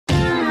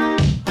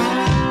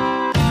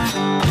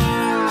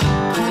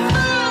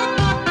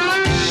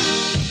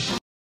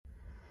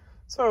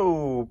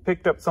So,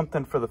 picked up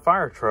something for the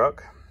Firetruck.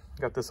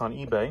 Got this on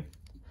eBay.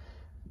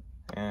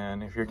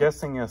 And if you're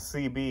guessing a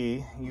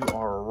CB, you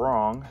are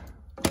wrong.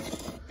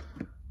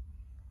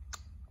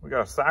 We got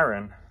a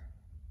Siren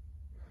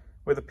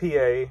with a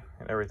PA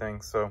and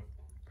everything. So,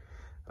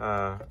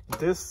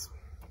 this,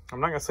 I'm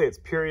not gonna say it's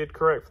period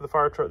correct for the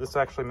Firetruck. This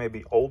actually may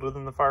be older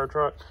than the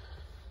Firetruck.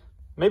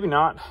 Maybe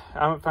not.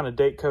 I haven't found a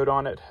date code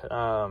on it.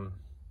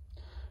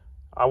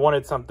 I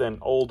wanted something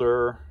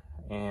older,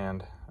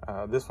 and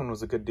this one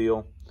was a good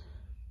deal.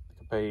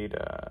 I paid,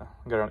 got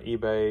it on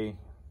eBay,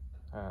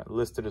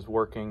 listed as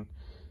working,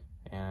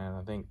 and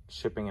I think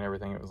shipping and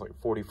everything, it was like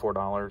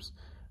 $44.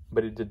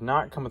 But it did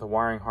not come with a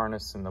wiring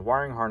harness, and the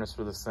wiring harness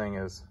for this thing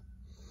is,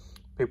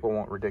 people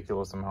want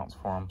ridiculous amounts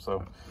for them.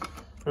 So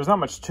there's not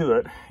much to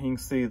it. You can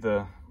see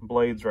the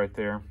blades right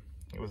there.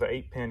 It was an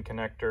 8-pin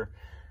connector.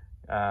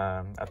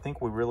 I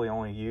think we really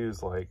only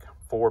use like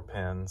 4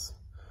 pins,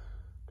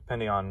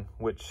 depending on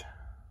which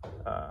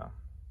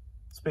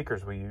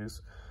speakers we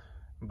use.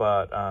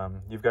 But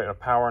you've got a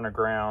power and a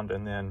ground,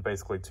 and then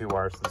basically 2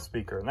 wires to the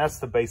speaker. And that's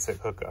the basic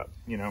hookup,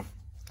 you know.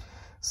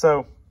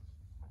 So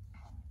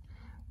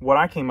what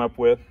I came up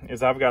with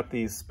is I've got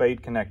these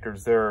spade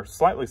connectors. They're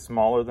slightly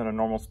smaller than a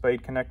normal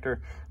spade connector.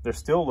 They're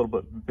still a little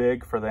bit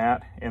big for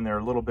that, and they're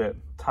a little bit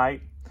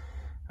tight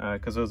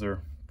because those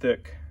are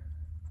thick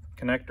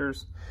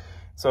connectors.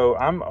 So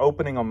I'm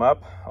opening them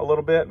up a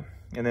little bit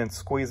and then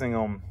squeezing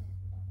them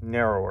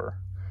narrower,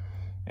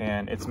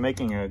 and it's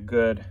making a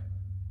good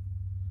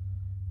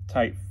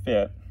tight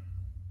fit.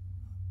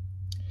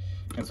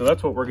 And so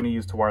that's what we're going to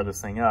use to wire this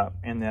thing up,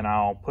 and then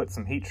I'll put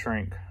some heat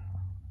shrink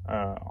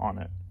on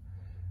it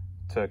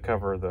to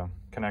cover the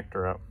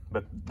connector up.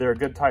 But they're a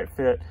good tight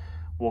fit.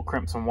 We'll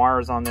crimp some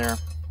wires on there,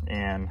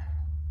 and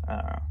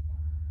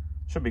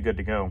should be good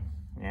to go.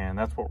 And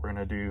that's what we're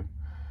going to do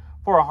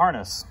for a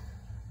harness.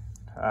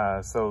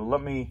 So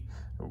let me,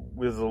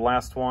 with the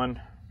last one,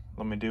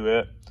 let me do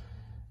it,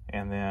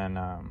 and then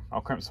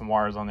I'll crimp some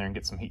wires on there and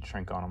get some heat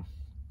shrink on them.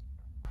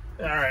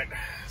 All right,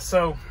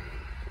 so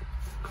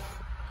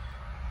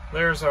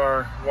there's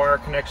our wire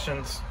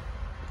connections.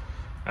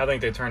 I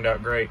think they turned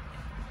out great.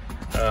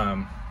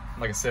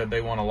 Like I said,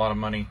 they want a lot of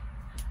money.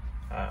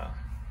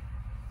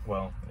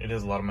 Well, it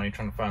is a lot of money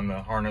trying to find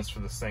the harness for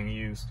this thing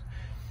used.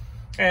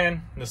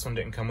 And this one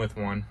didn't come with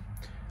one.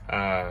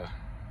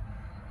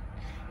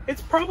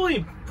 It's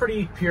probably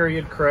pretty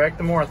period correct,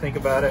 the more I think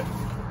about it.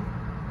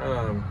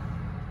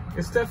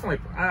 It's definitely,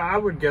 I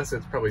would guess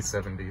it's probably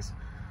 70s.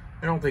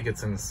 I don't think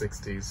it's in the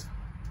 60s.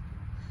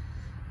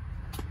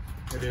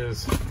 It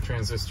is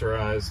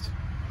transistorized.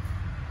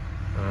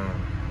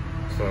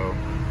 So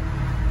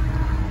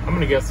I'm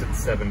gonna guess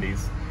it's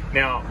 70s.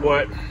 Now,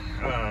 what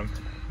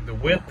the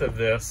width of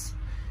this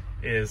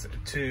is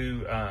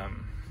too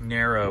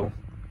narrow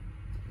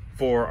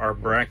for our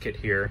bracket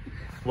here.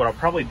 What I'll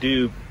probably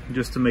do,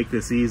 just to make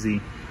this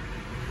easy,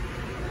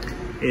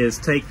 is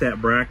take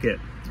that bracket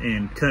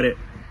and cut it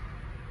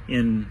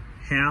in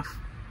half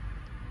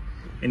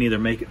and either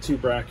make it 2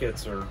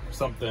 brackets or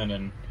something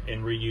and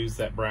reuse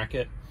that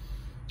bracket.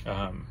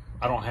 I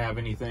don't have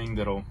anything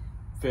that'll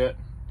fit.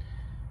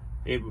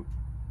 It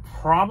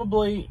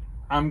probably,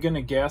 I'm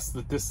gonna guess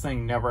that this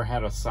thing never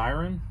had a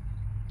Siren,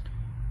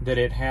 that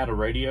it had a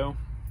radio,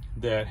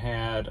 that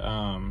had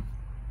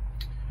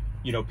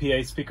you know,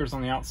 PA speakers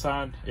on the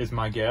outside is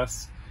my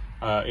guess.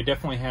 It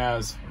definitely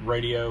has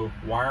radio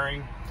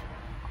wiring.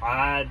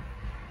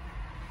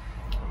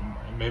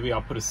 Maybe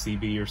I'll put a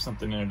CB or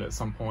something in it at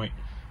some point,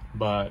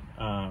 but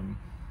I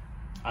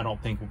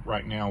don't think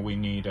right now we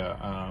need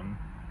a,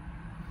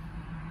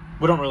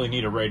 we don't really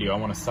need a radio. I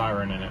want a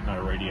Siren in it, not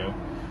a radio.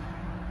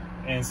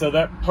 And so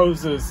that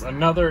poses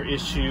another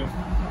issue.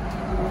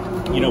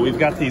 You know, we've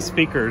got these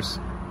speakers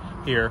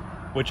here,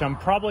 which I'm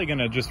probably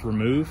gonna just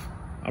remove.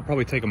 I'll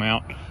probably take them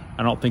out.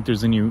 I don't think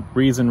there's any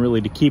reason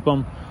really to keep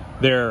them.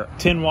 They're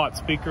 10-watt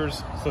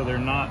speakers, so they're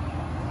not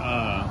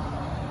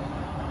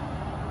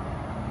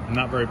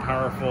very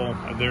powerful.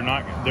 They're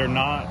not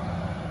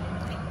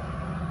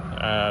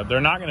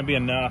going to be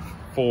enough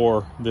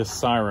for this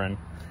Siren.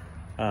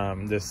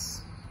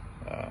 This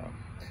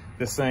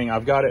thing,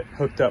 I've got it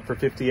hooked up for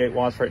 58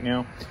 watts right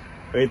now.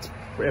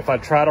 If I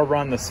try to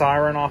run the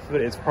Siren off of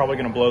it, it's probably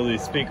going to blow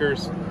these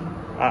speakers.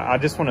 I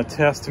just want to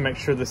test to make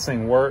sure this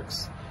thing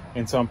works.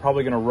 And so I'm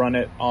probably going to run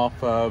it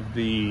off of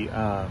the,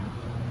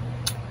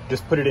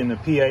 just put it in the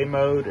PA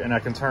mode, and I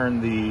can turn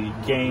the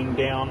gain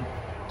down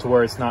to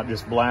where it's not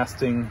just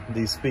blasting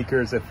these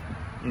speakers. If,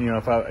 you know,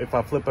 if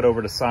I flip it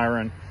over to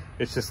Siren,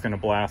 it's just going to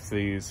blast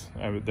these.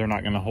 They're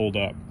not going to hold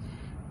up.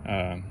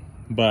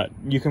 But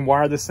you can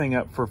wire this thing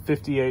up for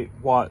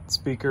 58-watt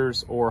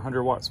speakers or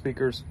 100-watt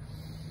speakers.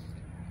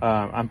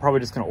 I'm probably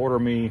just going to order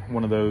me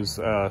one of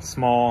those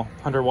small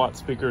 100-watt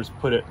speakers,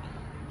 put it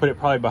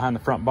probably behind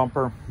the front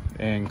bumper,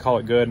 and call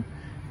it good.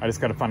 I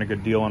just got to find a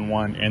good deal on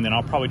one, and then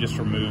I'll probably just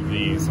remove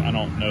these. I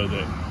don't know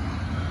that,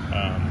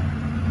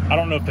 I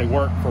don't know if they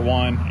work, for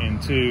one,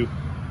 and two,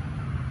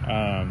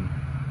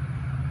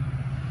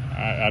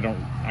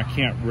 I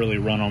can't really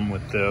run them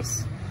with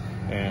this.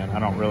 and I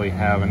don't really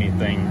have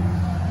anything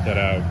that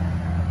I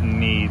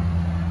need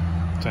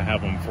to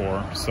have them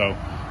for, so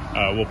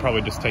we'll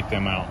probably just take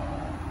them out.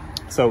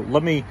 So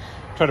let me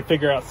try to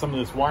figure out some of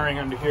this wiring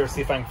under here,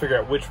 see if I can figure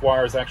out which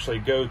wires actually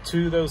go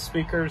to those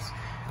speakers.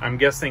 I'm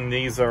guessing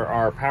these are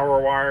our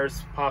power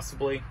wires,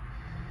 possibly.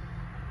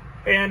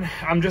 And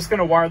I'm just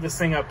gonna wire this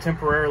thing up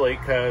temporarily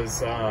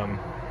because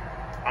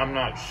I'm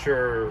not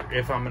sure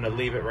if I'm gonna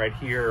leave it right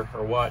here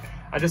or what.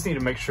 I just need to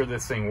make sure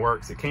this thing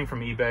works. It came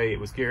from eBay,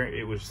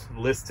 it was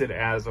listed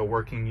as a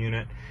working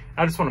unit.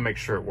 I just wanna make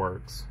sure it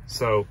works.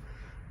 So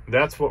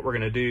that's what we're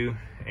gonna do,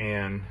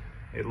 and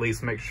at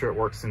least make sure it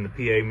works in the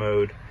PA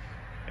mode,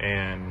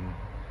 and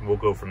we'll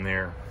go from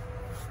there.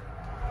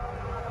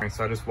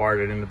 So I just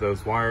wired it into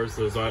those wires.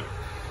 Those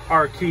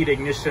are keyed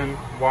ignition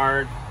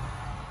wired,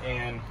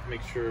 and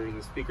make sure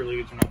the speaker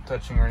leads are not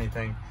touching or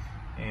anything,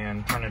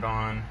 and turn it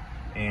on,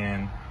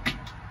 and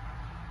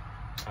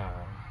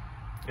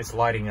it's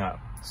lighting up.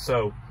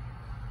 So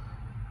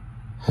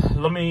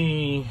let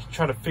me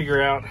try to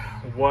figure out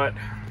what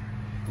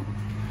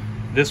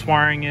this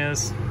wiring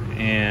is,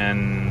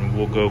 and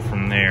we'll go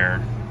from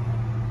there.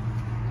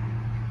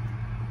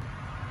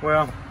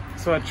 Well,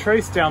 so I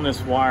traced down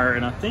this wire,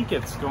 and I think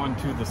it's going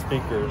to the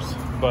speakers,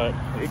 but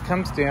it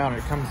comes down,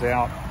 it comes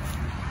out,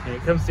 and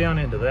it comes down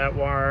into that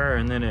wire,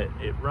 and then it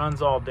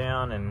runs all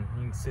down, and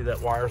you can see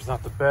that wire's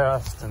not the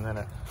best, and then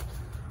it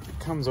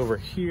comes over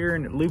here,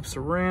 and it loops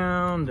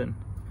around, and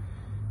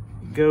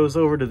it goes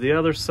over to the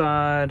other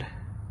side,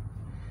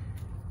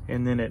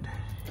 and then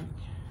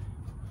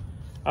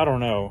I don't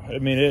know, I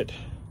mean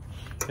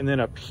and then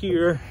up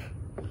here,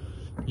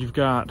 you've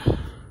got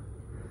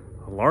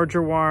a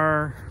larger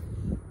wire.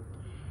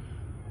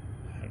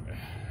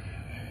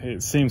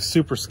 It seems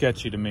super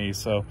sketchy to me,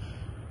 so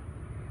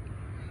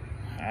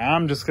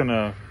I'm just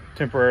gonna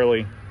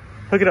temporarily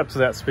hook it up to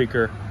that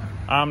speaker.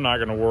 I'm not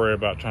gonna worry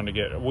about trying to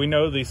get it. We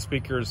know these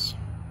speakers,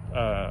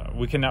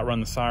 we cannot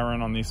run the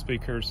Siren on these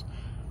speakers,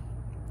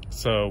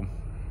 so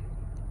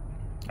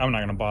I'm not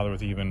gonna bother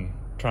with even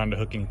trying to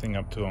hook anything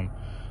up to them.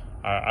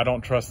 I don't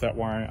trust that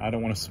wiring. I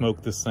don't want to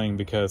smoke this thing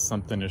because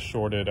something is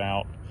shorted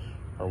out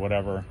or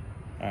whatever.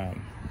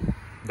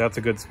 That's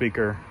a good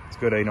speaker. It's a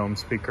good 8-ohm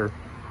speaker.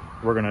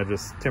 We're gonna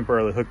just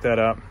temporarily hook that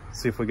up,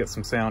 see if we get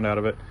some sound out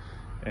of it,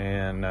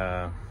 and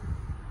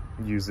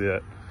use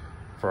it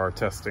for our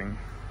testing.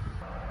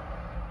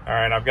 All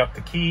right, I've got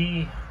the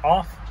key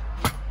off,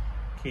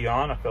 key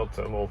on. I felt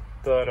a little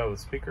thud out of the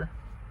speaker.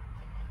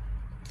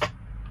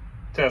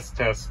 Test,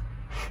 test.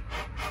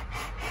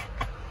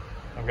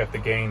 I've got the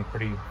gain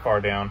pretty far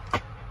down.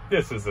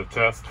 This is a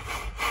test.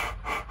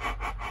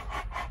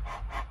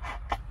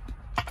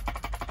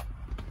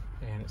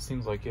 And it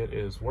seems like it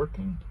is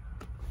working.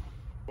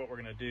 What we're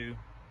gonna do,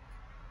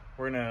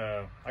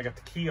 I got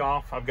the key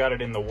off, I've got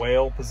it in the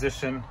whale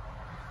position.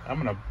 I'm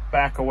gonna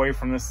back away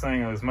from this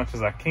thing as much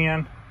as I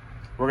can.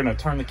 We're gonna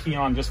turn the key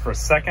on just for a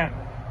second.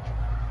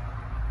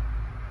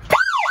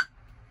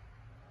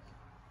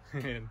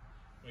 And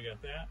we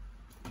got that.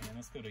 And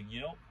let's go to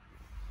Yelp.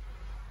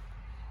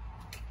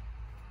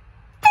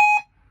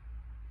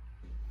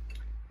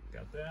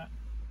 Got that.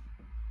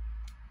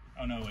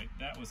 Oh no, wait,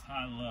 that was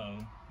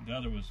high-low. The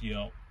other was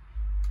Yelp.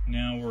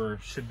 Now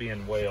should be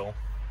in whale.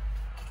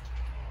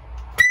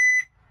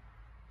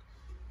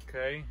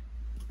 Okay,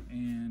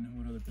 and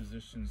what other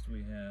positions do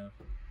we have?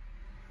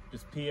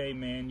 Just PA,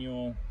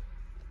 manual,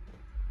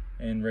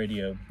 and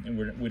radio.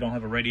 And we don't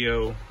have a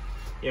radio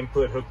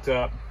input hooked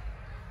up.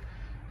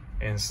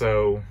 And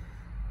so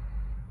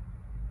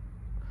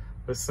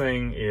this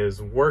thing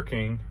is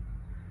working.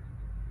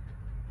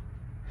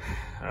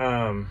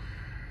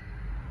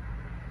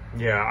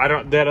 Yeah,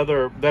 that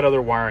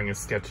other wiring is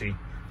sketchy,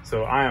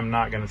 so I am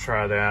not gonna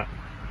try that.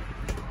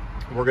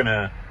 We're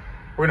gonna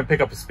pick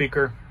up a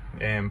speaker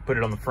and put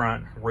it on the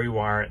front,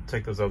 rewire it,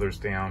 take those others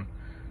down.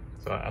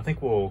 So I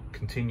think we'll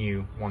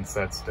continue once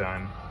that's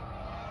done.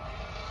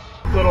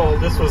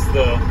 This was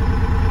the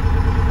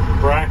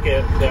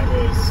bracket that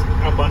was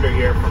up under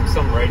here from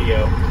some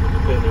radio.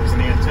 There was an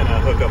antenna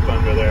hookup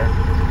under there,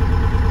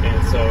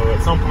 and so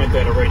at some point they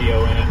had a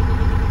radio in it.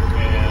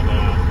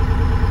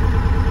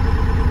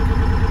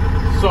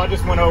 So I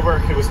just went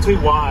over, it was too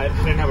wide, I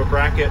didn't have a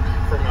bracket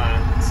for my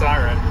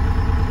Siren.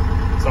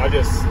 So I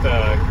just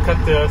cut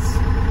this,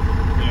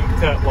 and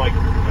cut like,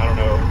 I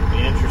don't know, an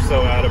inch or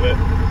so out of it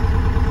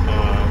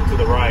to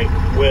the right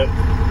width.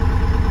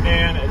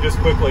 And it just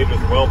quickly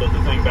just welded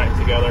the thing back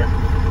together.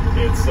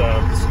 It's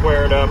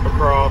squared up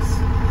across,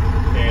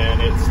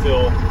 and it's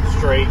still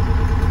straight.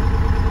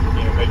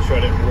 You know, made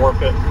sure I didn't warp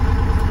it.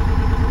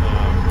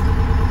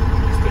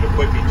 Just did a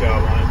quickie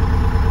job on it.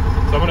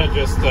 So I'm gonna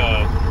just,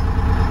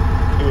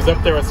 it was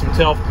up there with some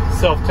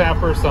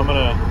self-tapper, so I'm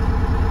gonna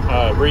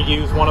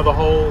reuse one of the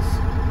holes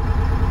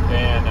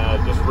and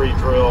just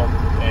re-drill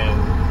and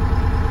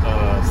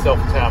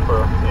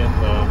self-tapper in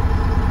the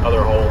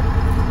other hole.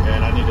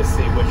 And I need to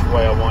see which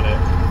way I want it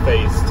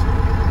faced,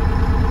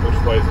 which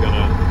way is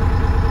gonna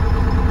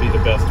be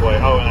the best way.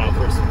 Oh, and I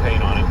threw some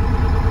paint on it.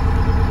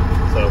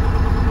 So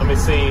let me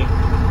see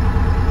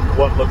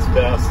what looks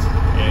best.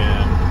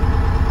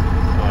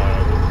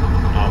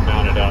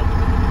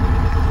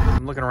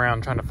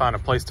 around trying to find a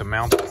place to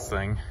mount this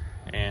thing,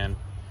 and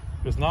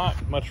there's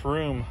not much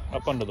room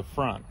up under the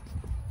front.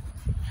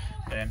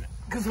 And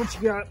because what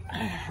you got,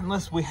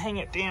 unless we hang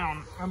it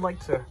down, I'd like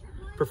to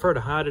prefer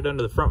to hide it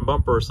under the front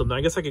bumper or something.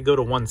 I guess I could go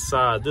to one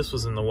side. This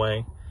was in the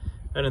way.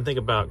 I didn't think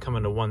about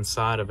coming to one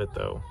side of it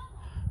though.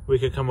 We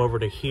could come over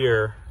to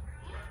here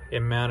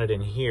and mount it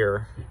in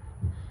here,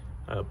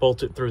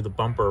 bolt it through the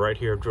bumper right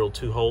here, drill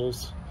 2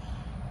 holes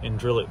and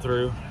drill it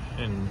through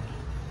and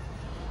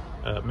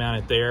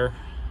mount it there.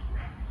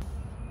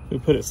 We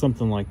put it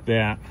something like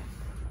that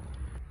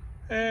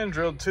and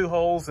drilled 2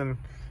 holes and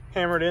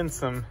hammered in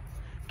some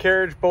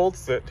carriage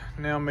bolts that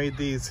now made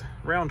these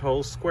round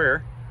holes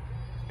square,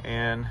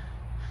 and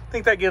I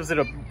think that gives it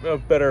a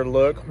better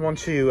look.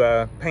 Once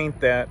you paint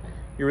that,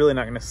 you're really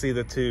not going to see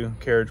the 2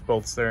 carriage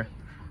bolts there,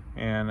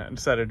 and I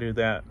decided to do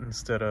that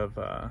instead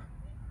of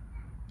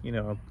you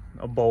know,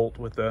 a bolt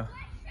with a,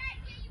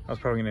 I was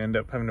probably going to end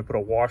up having to put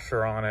a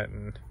washer on it,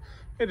 and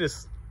it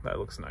just, that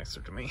looks nicer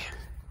to me.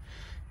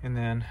 And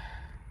then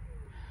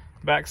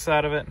back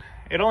side of it,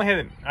 it only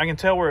had, I can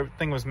tell where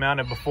everything was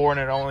mounted before, and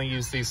it only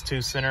used these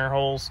 2 center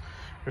holes.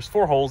 There's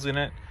 4 holes in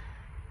it.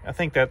 I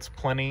think that's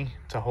plenty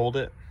to hold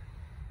it.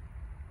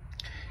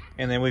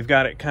 And then we've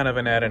got it kind of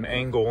at an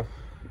angle.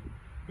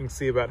 You can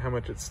see about how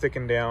much it's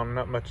sticking down,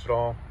 not much at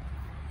all.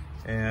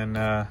 And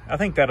I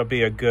think that'll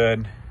be a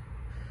good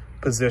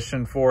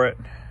position for it.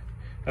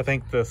 I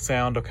think the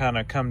sound will kind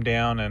of come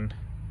down and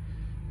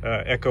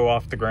echo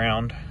off the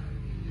ground.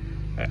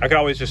 I could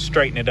always just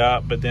straighten it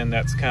up, but then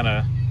that's kind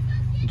of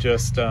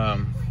just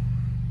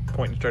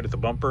pointing straight at the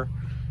bumper.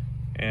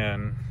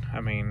 And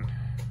I mean,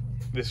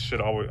 this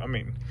should always, I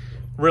mean,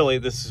 really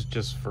this is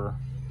just for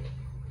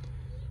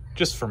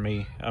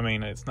me. I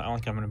mean, it's not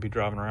like I'm going to be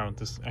driving around with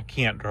this. I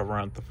can't drive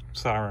around with the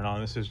Siren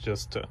on. This is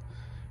just to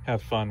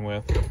have fun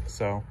with.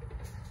 So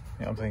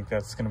you know, I think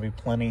that's going to be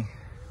plenty.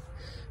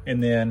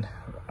 And then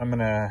I'm going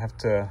to have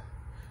to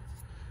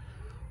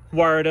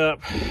wire it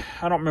up.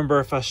 I don't remember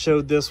if I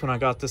showed this when I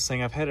got this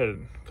thing. I've had it a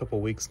couple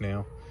weeks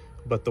now,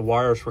 but the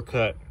wires were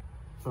cut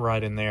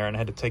right in there, and I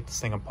had to take this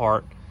thing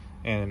apart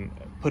and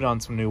put on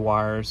some new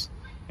wires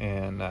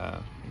and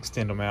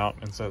extend them out.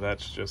 And so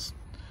that's just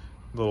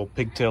little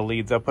pigtail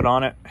leads I put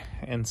on it.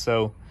 And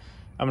so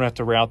I'm gonna have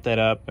to route that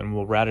up, and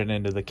we'll route it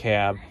into the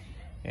cab.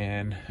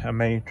 And I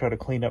may try to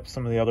clean up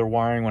some of the other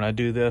wiring when I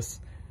do this.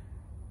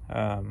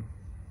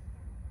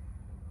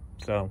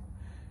 So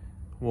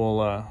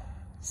we'll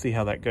see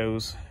how that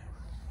goes.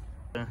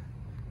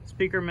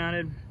 Speaker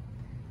mounted,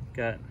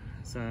 got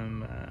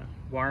some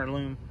wire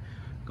loom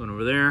going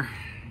over there.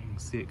 You can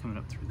see it coming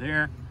up through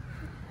there,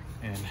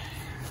 and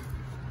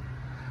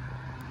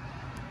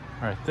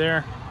right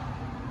there.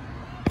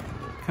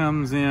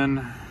 Comes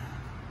in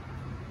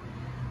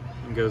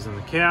and goes in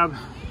the cab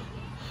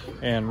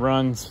and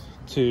runs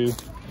to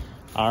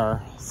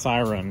our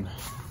Siren.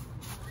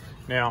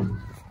 Now,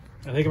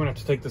 I think I'm gonna have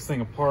to take this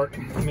thing apart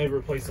and maybe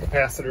replace the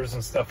capacitors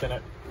and stuff in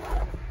it.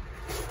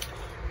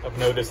 I've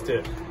noticed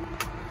it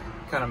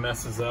kind of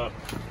messes up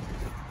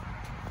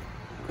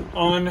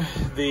on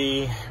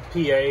the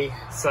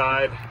PA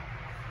side,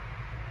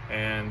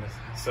 and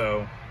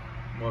so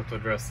we'll have to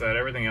address that.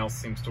 Everything else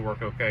seems to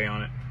work okay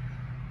on it,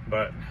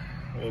 but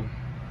we'll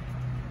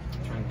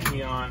turn the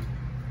key on.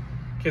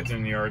 Kids are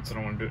in the yard, so I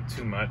don't want to do it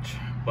too much,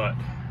 but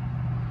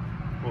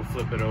we'll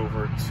flip it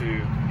over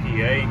to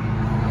PA.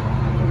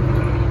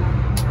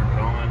 Turn it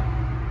on.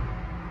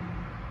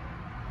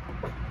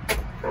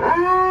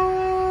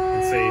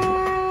 And see,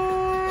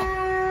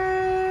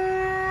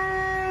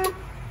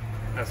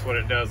 that's what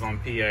it does on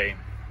PA.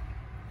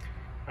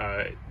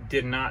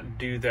 Did not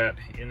do that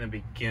in the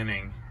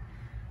beginning.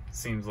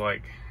 Seems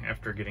like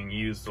after getting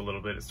used a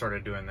little bit, it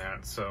started doing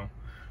that. So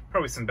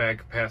probably some bad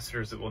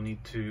capacitors that we'll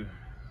need to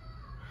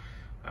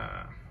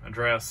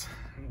address.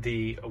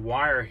 The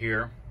wire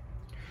here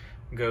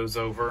goes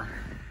over,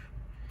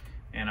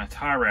 and I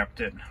tie wrapped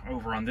it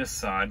over on this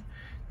side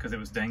because it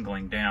was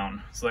dangling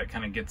down. So that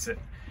kind of gets it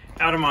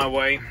out of my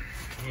way.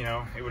 You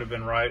know, it would have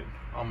been right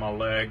on my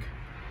leg.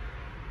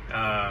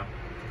 I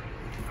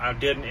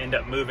didn't end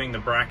up moving the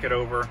bracket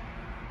over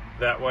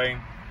that way.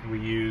 We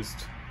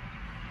used,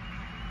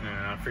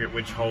 I forget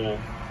which hole.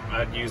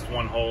 I'd used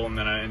one hole, and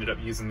then I ended up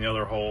using the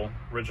other hole,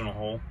 original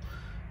hole,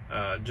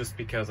 just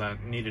because I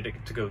needed it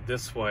to go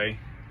this way,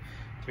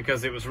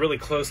 because it was really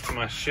close to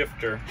my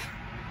shifter.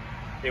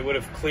 It would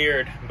have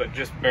cleared, but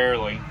just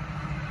barely.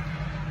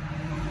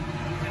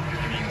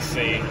 And you can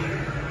see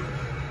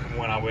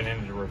when I went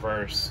into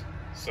reverse.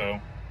 So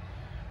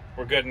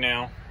we're good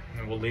now,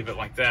 and we'll leave it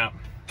like that.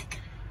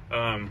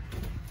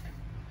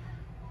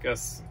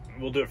 Guess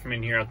we'll do it from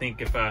in here. I think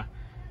if I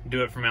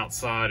do it from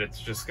outside, it's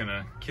just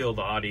gonna kill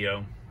the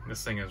audio.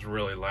 This thing is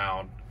really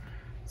loud.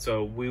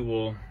 So we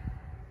will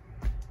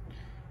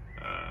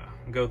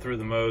go through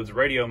the modes.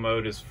 Radio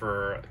mode is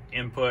for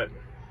input,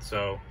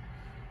 so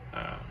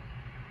I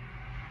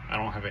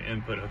don't have an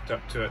input hooked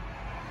up to it.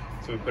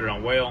 So we put it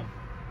on whale.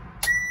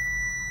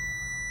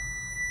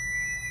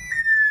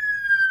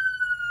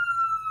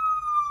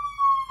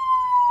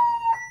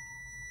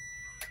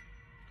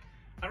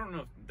 I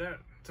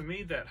to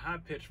me, that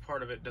high-pitched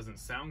part of it doesn't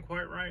sound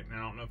quite right, and I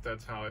don't know if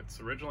that's how it's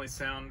originally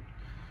sound,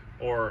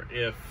 or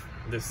if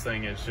this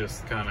thing is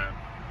just kind of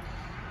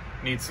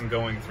needs some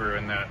going through,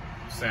 and that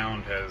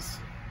sound has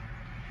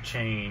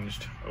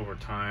changed over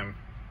time.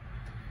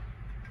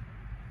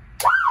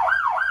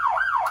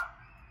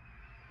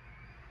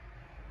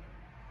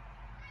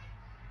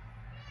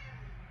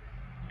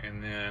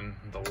 And then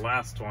the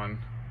last one,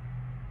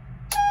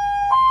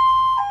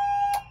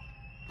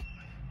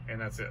 and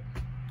that's it.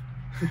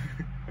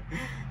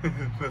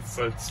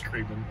 That's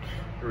screaming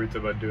every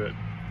time I do it.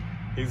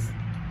 He's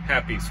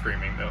happy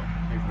screaming though.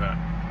 He's not.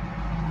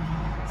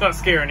 It's not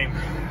scaring him.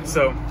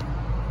 So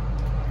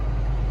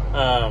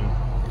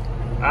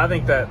I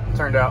think that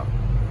turned out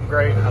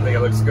great. I think it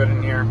looks good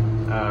in here.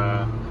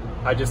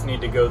 I just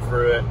need to go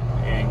through it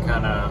and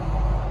kind of,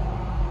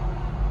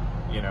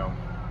 you know,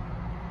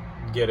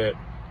 get it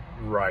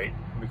right,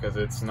 because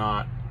it's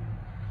not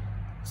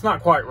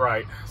quite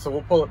right. So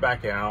we'll pull it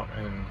back out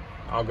and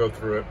I'll go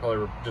through it,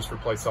 probably just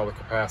replace all the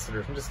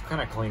capacitors and just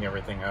kind of clean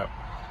everything up.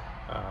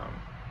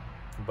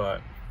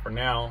 But for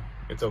now,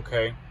 it's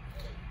okay.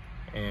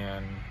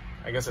 And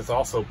I guess it's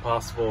also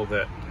possible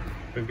that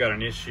we've got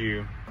an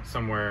issue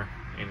somewhere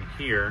in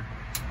here,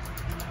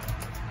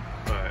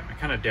 but I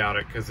kind of doubt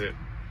it, because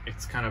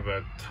it's kind of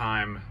a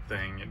time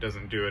thing. It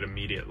doesn't do it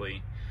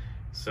immediately.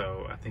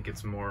 So I think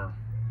it's more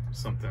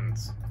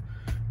something's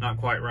not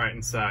quite right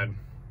inside.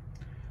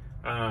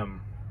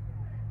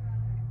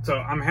 So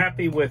I'm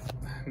happy with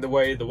the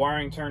way the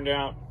wiring turned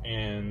out,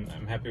 and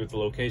I'm happy with the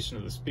location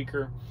of the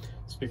speaker.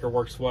 The speaker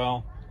works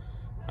well.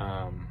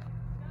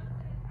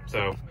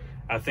 So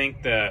I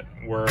think that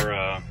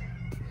we're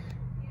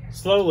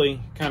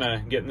slowly kind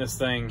of getting this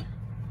thing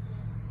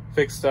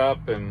fixed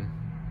up, and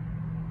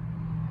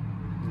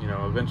you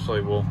know,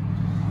 eventually we'll,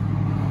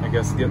 I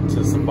guess, get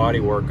to some body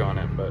work on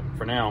it. But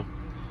for now,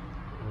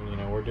 you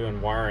know, we're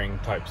doing wiring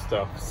type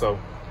stuff. So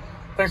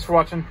thanks for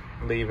watching.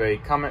 Leave a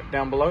comment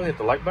down below, hit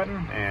the like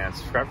button, and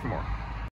subscribe for more.